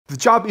The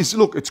jab is,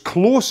 look, it's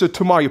closer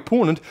to my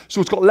opponent, so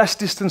it's got less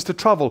distance to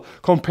travel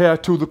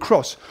compared to the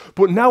cross.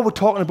 But now we're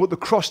talking about the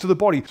cross to the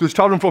body. So it's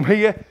traveling from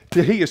here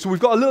to here. So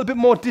we've got a little bit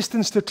more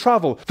distance to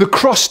travel. The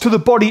cross to the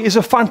body is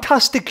a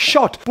fantastic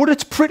shot, but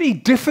it's pretty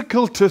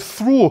difficult to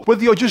throw,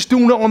 whether you're just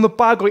doing it on the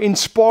bag or in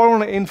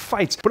sparring or in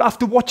fights. But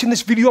after watching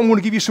this video, I'm going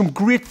to give you some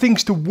great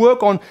things to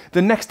work on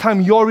the next time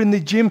you're in the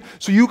gym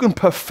so you can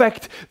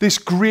perfect this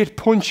great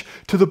punch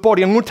to the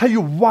body. I'm going to tell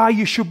you why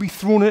you should be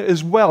throwing it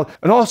as well.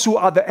 And also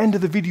at the end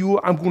of the video,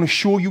 I'm going to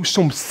show you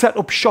some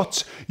setup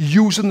shots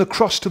using the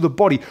cross to the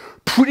body.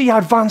 Pretty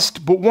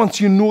advanced, but once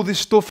you know this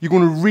stuff, you're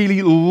going to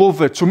really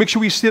love it. So make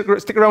sure you stick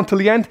around till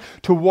the end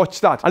to watch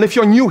that. And if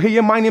you're new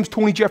here, my name's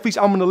Tony Jeffries.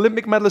 I'm an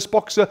Olympic medalist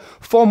boxer,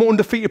 former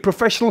undefeated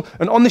professional,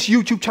 and on this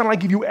YouTube channel, I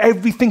give you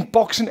everything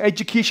boxing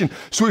education.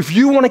 So if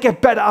you want to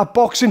get better at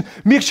boxing,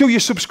 make sure you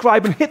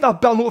subscribe and hit that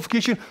bell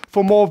notification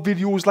for more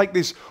videos like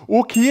this.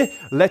 Okay,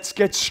 let's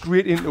get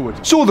straight into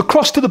it. So the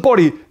cross to the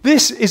body,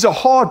 this is a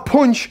hard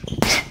punch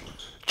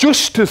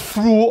just to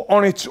throw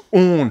on its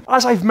own.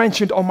 As I've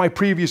mentioned on my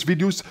previous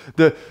videos,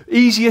 the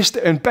easiest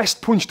and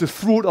best punch to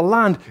throw to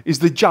land is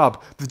the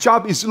jab. The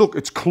jab is, look,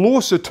 it's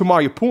closer to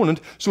my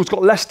opponent, so it's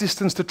got less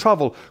distance to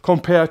travel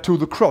compared to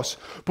the cross.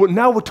 But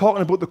now we're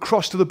talking about the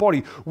cross to the body,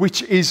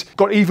 which is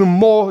got even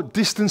more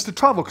distance to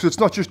travel, because it's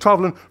not just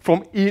traveling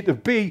from A to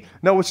B,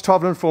 now it's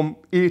traveling from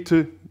A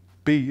to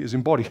B as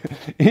in body,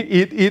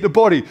 A to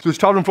body. So it's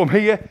traveling from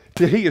here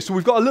to here. So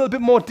we've got a little bit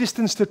more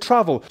distance to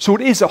travel. So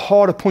it is a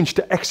harder punch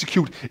to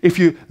execute if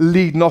you're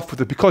leading off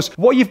with it. Because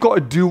what you've got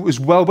to do as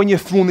well, when you're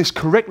throwing this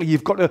correctly,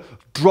 you've got to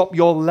drop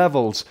your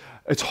levels.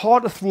 It's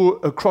hard to throw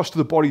across to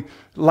the body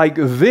like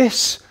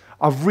this.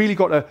 I've really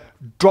got to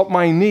drop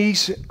my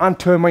knees and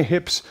turn my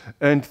hips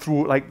and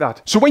throw it like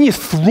that. So when you're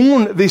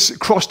throwing this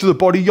cross to the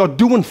body, you're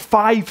doing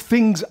 5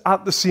 things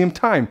at the same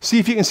time. See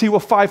if you can see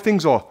what 5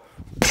 things are.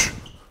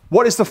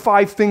 What is the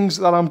 5 things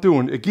that I'm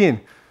doing? Again,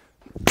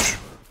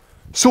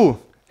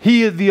 so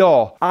here they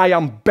are. I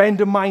am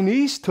bending my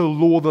knees to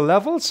lower the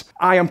levels.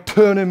 I am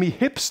turning my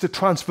hips to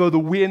transfer the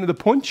weight into the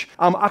punch.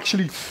 I'm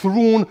actually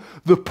throwing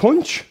the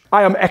punch.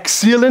 I am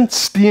exhaling,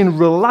 staying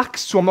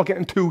relaxed so I'm not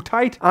getting too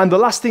tight. And the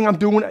last thing I'm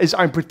doing is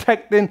I'm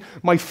protecting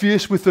my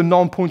face with the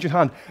non-punching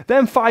hand.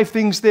 Them 5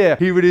 things there.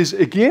 Here it is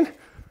again.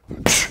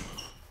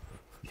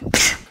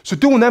 So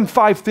doing them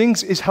 5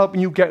 things is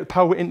helping you get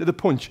power into the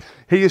punch.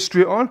 Here,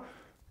 straight on.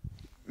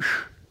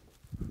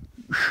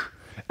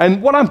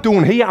 And what I'm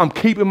doing here, I'm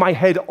keeping my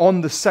head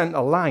on the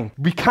center line.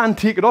 We can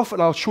take it off, and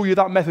I'll show you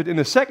that method in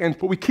a second,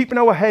 but we're keeping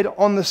our head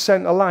on the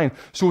center line.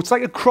 So it's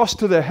like a cross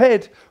to the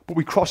head, but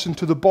we cross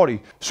into the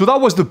body. So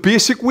that was the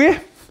basic way.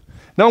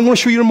 Now I'm going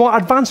to show you a more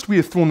advanced way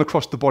of throwing the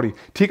cross to the body,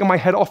 taking my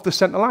head off the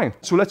center line.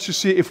 So let's just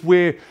say if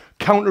we're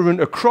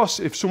countering a cross,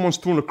 if someone's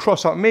throwing a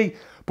cross at me,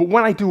 but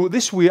when I do it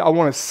this way, I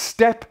want to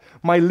step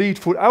my lead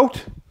foot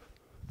out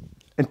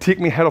and take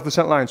my head off the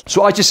center line.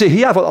 So I just say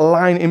here, I've got a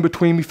line in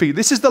between my feet.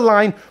 This is the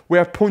line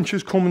where a punch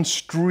is coming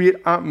straight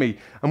at me.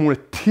 I'm going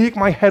to take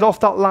my head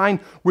off that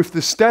line with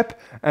the step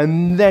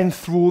and then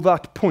throw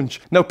that punch.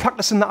 Now,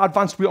 practicing that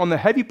advanced way on the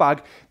heavy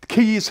bag, the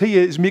key is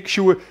here is make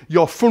sure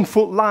your front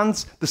foot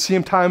lands the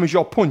same time as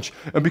your punch.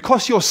 And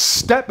because you're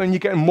stepping, you're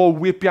getting more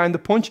weight behind the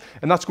punch,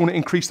 and that's going to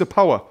increase the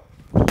power.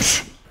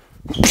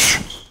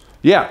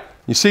 Yeah.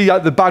 You see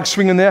the bag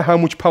swinging there, how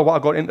much power I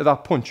got into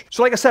that punch.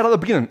 So like I said at the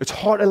beginning, it's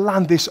hard to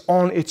land this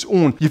on its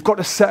own. You've got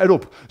to set it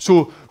up.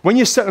 So when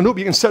you're setting up,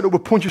 you can set it up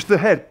with punches to the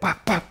head. Bah,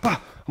 bah,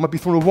 bah. I might be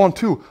throwing a 1,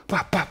 2.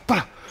 Bah, bah,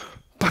 bah.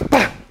 Bah,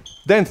 bah.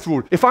 Then throw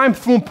it. If I'm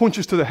throwing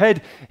punches to the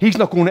head, he's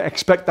not going to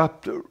expect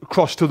that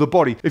cross to the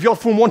body. If you're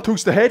throwing 1, 2s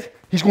to the head,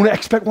 he's going to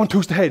expect 1,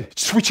 2s to the head.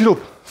 Switch it up.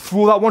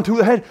 Throw that 1, 2 to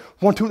the head,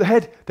 1, 2 to the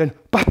head, then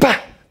bah, bah.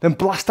 Then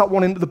blast that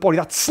one into the body,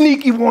 that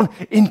sneaky one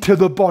into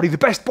the body. The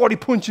best body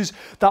punches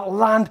that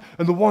land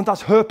and the ones that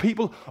hurt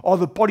people are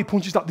the body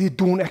punches that they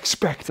don't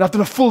expect. And I've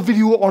done a full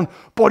video on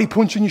body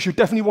punching. You should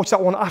definitely watch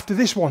that one after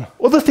this one.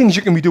 Other things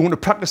you can be doing to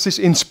practice this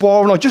in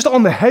sparring or just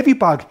on the heavy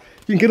bag.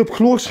 You can get up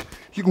close,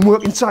 you can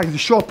work inside. The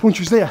short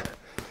punches there.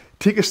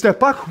 Take a step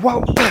back,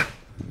 wow,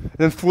 and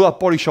then throw that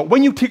body shot.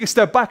 When you take a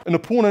step back, an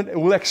opponent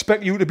will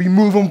expect you to be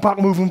moving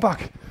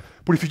back.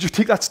 But if you just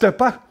take that step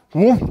back,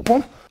 boom,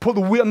 boom, put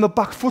the weight on the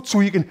back foot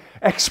so you can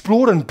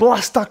explode and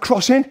blast that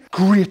cross in.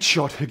 Great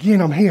shot.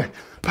 Again, I'm here.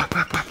 Bah,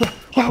 bah, bah, bah,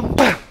 bah,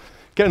 bah.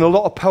 Getting a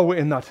lot of power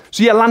in that.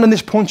 So yeah, landing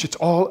this punch, it's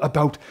all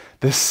about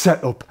the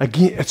setup.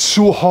 Again, it's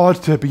so hard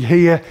to be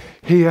here,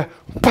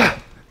 bah,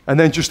 and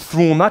then just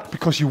throwing that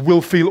because you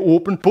will feel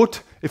open.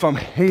 But if I'm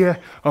here,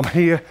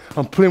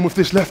 I'm playing with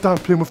this left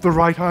hand, playing with the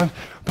right hand,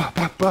 bah,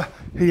 bah, bah,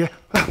 here,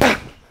 bah, bah.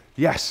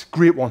 Yes,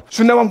 great one.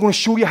 So now I'm going to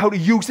show you how to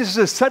use this as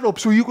a setup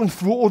so you can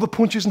throw other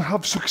punches and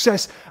have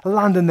success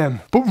landing them.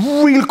 But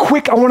real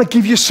quick, I want to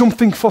give you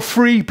something for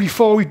free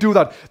before we do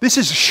that. This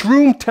is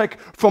Shroom Tech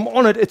from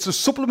Onnit. It's a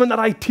supplement that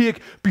I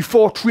take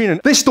before training.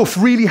 This stuff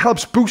really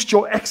helps boost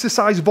your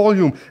exercise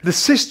volume. It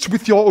assists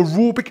with your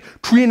aerobic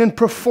training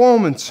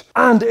performance.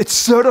 And it's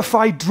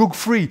certified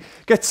drug-free.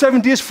 Get 7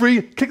 days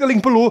free. Click the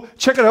link below.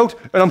 Check it out.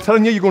 And I'm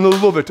telling you, you're going to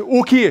love it.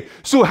 Okay,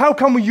 so how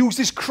can we use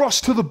this cross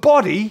to the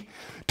body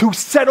to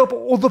set up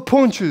other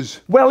punches?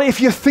 Well, if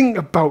you think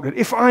about it,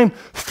 if I'm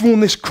throwing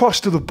this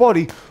cross to the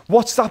body,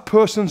 what's that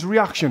person's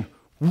reaction?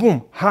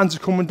 Boom, hands are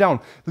coming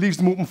down, leaves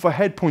them open for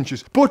head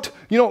punches. But,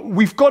 you know,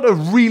 we've got to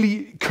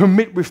really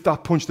commit with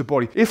that punch to the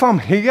body. If I'm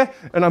here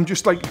and I'm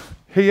just like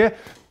here,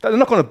 they're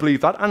not going to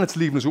believe that, and it's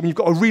leaving us open. You've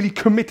got to really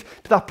commit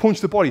to that punch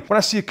to the body. When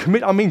I say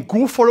commit, I mean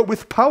go for it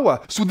with power.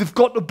 So they've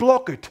got to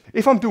block it.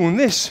 If I'm doing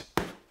this,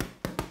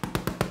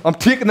 I'm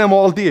taking them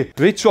all day,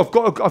 right? So I've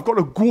got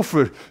to go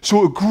for it.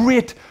 So a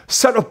great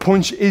setup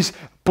punch is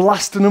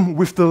blasting them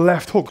with the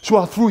left hook. So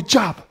I'll throw a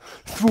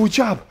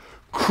jab,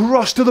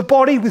 cross to the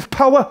body with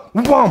power,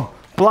 wham,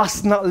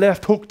 blasting that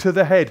left hook to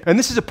the head. And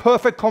this is a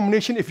perfect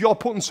combination if you're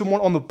putting someone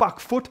on the back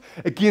foot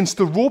against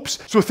the ropes.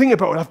 So think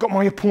about it, I've got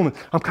my opponent,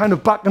 I'm kind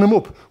of backing him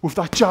up with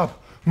that jab,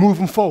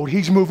 moving forward,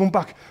 he's moving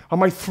back. I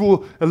might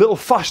throw a little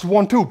fast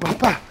 1-2, bah,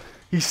 bah.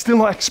 He's still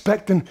not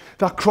expecting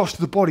that cross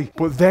to the body.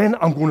 But then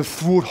I'm going to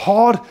throw it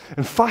hard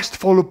and fast,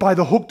 followed by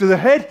the hook to the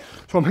head.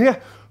 From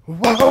here,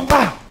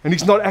 and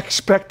he's not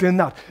expecting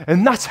that.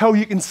 And that's how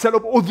you can set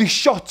up other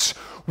shots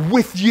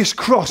with this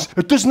cross.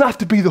 It doesn't have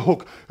to be the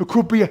hook. It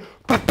could be a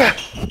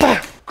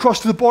cross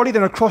to the body,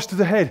 then a cross to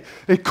the head.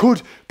 It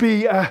could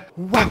be a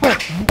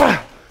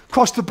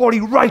cross to the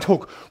body right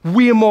hook,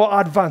 way more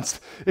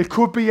advanced. It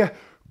could be a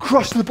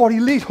cross to the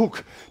body lead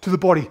hook to the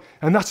body.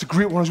 And that's a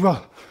great one as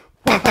well.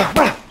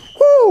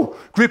 Woo!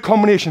 Great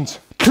combinations.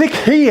 Click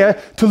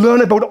here to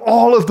learn about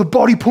all of the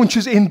body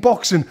punches in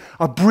boxing.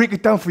 I'll break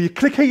it down for you.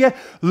 Click here,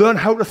 learn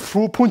how to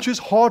throw punches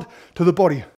hard to the body.